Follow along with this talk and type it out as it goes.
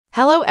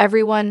Hello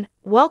everyone,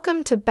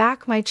 welcome to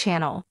back my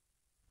channel.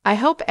 I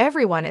hope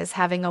everyone is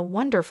having a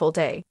wonderful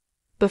day.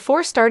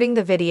 Before starting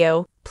the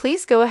video,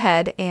 please go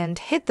ahead and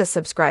hit the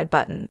subscribe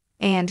button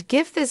and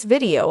give this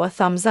video a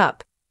thumbs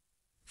up.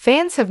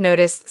 Fans have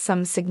noticed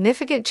some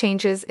significant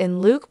changes in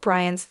Luke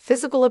Bryan's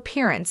physical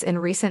appearance in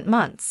recent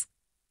months.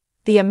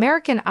 The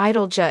American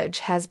Idol judge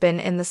has been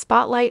in the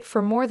spotlight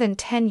for more than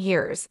 10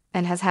 years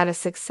and has had a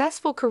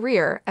successful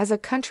career as a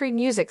country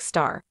music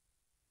star.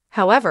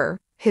 However,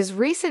 his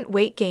recent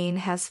weight gain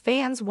has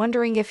fans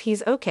wondering if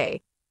he's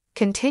okay.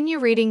 Continue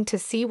reading to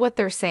see what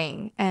they're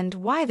saying and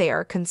why they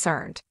are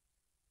concerned.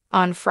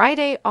 On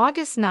Friday,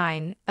 August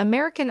 9,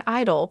 American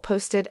Idol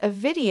posted a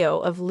video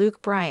of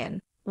Luke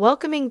Bryan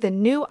welcoming the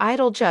new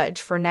Idol judge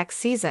for next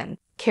season,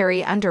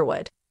 Carrie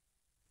Underwood.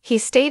 He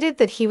stated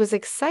that he was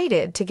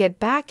excited to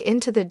get back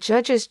into the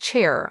judge's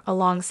chair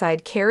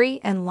alongside Carrie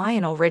and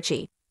Lionel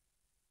Richie.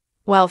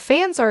 While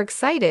fans are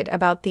excited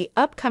about the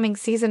upcoming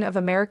season of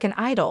American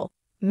Idol,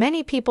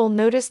 many people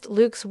noticed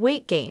Luke's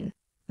weight gain.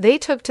 They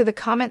took to the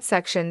comment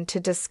section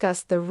to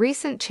discuss the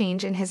recent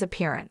change in his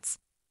appearance.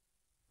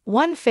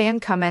 One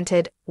fan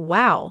commented,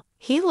 "Wow,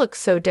 he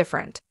looks so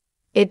different.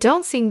 It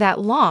don't seem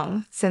that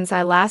long since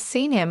I last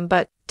seen him,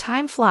 but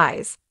time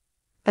flies."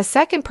 A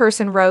second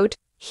person wrote,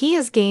 "He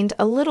has gained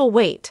a little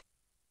weight."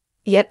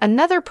 Yet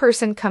another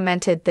person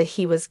commented that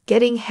he was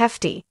getting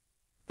hefty.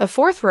 A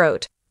fourth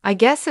wrote, "I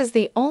guess is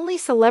the only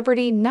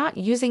celebrity not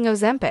using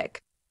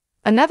Ozempic."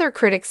 Another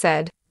critic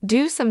said,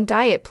 "Do some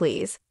diet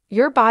please,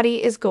 your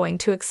body is going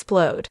to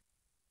explode."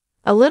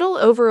 A little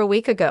over a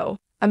week ago,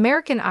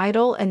 American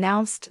Idol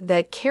announced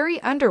that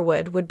Carrie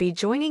Underwood would be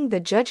joining the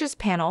judges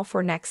panel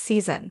for next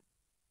season.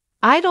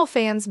 Idol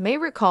fans may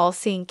recall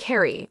seeing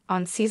Carrie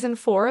on season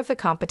 4 of the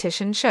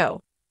competition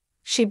show.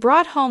 She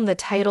brought home the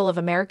title of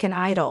American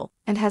Idol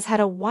and has had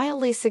a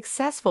wildly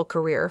successful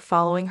career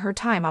following her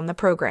time on the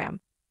program.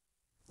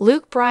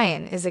 Luke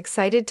Bryan is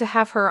excited to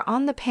have her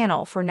on the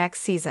panel for next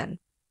season.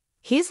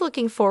 He's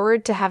looking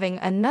forward to having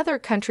another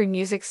country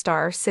music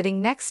star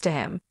sitting next to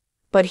him,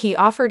 but he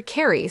offered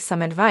Carrie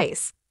some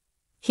advice.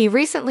 He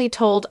recently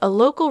told a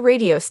local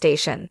radio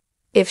station,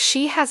 "If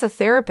she has a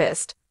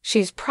therapist,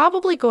 she's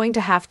probably going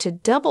to have to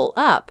double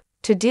up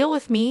to deal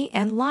with me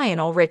and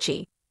Lionel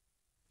Richie."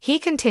 He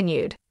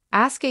continued,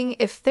 asking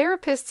if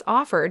therapists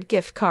offered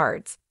gift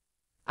cards.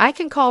 "I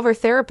can call her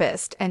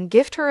therapist and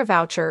gift her a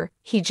voucher,"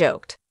 he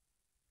joked.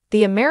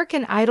 The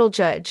American Idol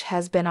judge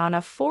has been on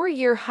a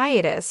 4-year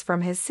hiatus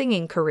from his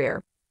singing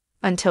career.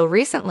 Until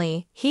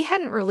recently, he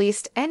hadn't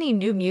released any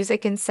new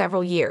music in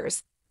several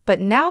years, but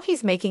now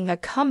he's making a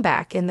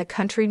comeback in the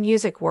country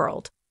music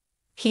world.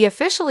 He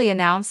officially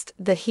announced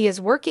that he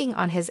is working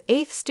on his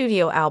 8th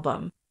studio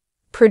album.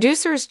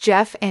 Producers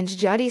Jeff and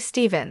Jody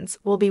Stevens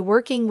will be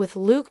working with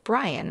Luke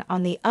Bryan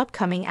on the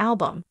upcoming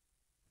album.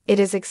 It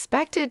is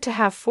expected to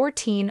have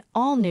 14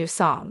 all-new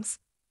songs.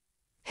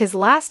 His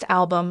last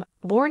album,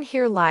 Born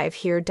Here Live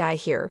Here Die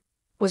Here,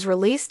 was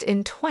released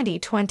in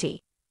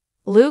 2020.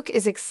 Luke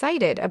is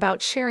excited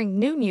about sharing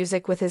new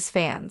music with his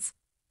fans.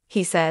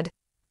 He said,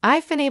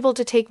 "I've been able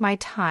to take my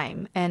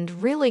time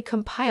and really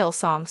compile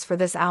songs for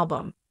this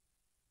album."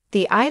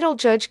 The Idol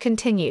judge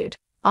continued,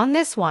 "On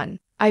this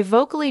one, I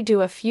vocally do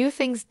a few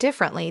things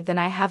differently than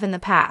I have in the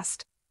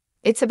past.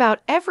 It's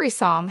about every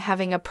song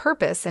having a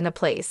purpose and a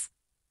place.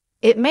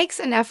 It makes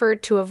an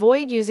effort to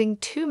avoid using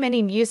too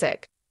many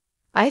music.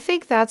 I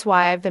think that's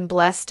why I've been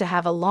blessed to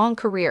have a long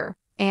career,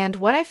 and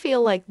what I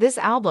feel like this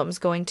album's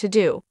going to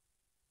do."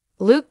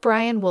 Luke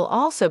Bryan will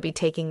also be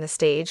taking the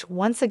stage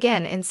once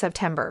again in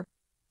September.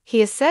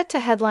 He is set to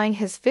headline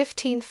his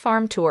 15th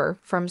farm tour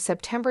from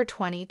September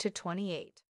 20 to 28.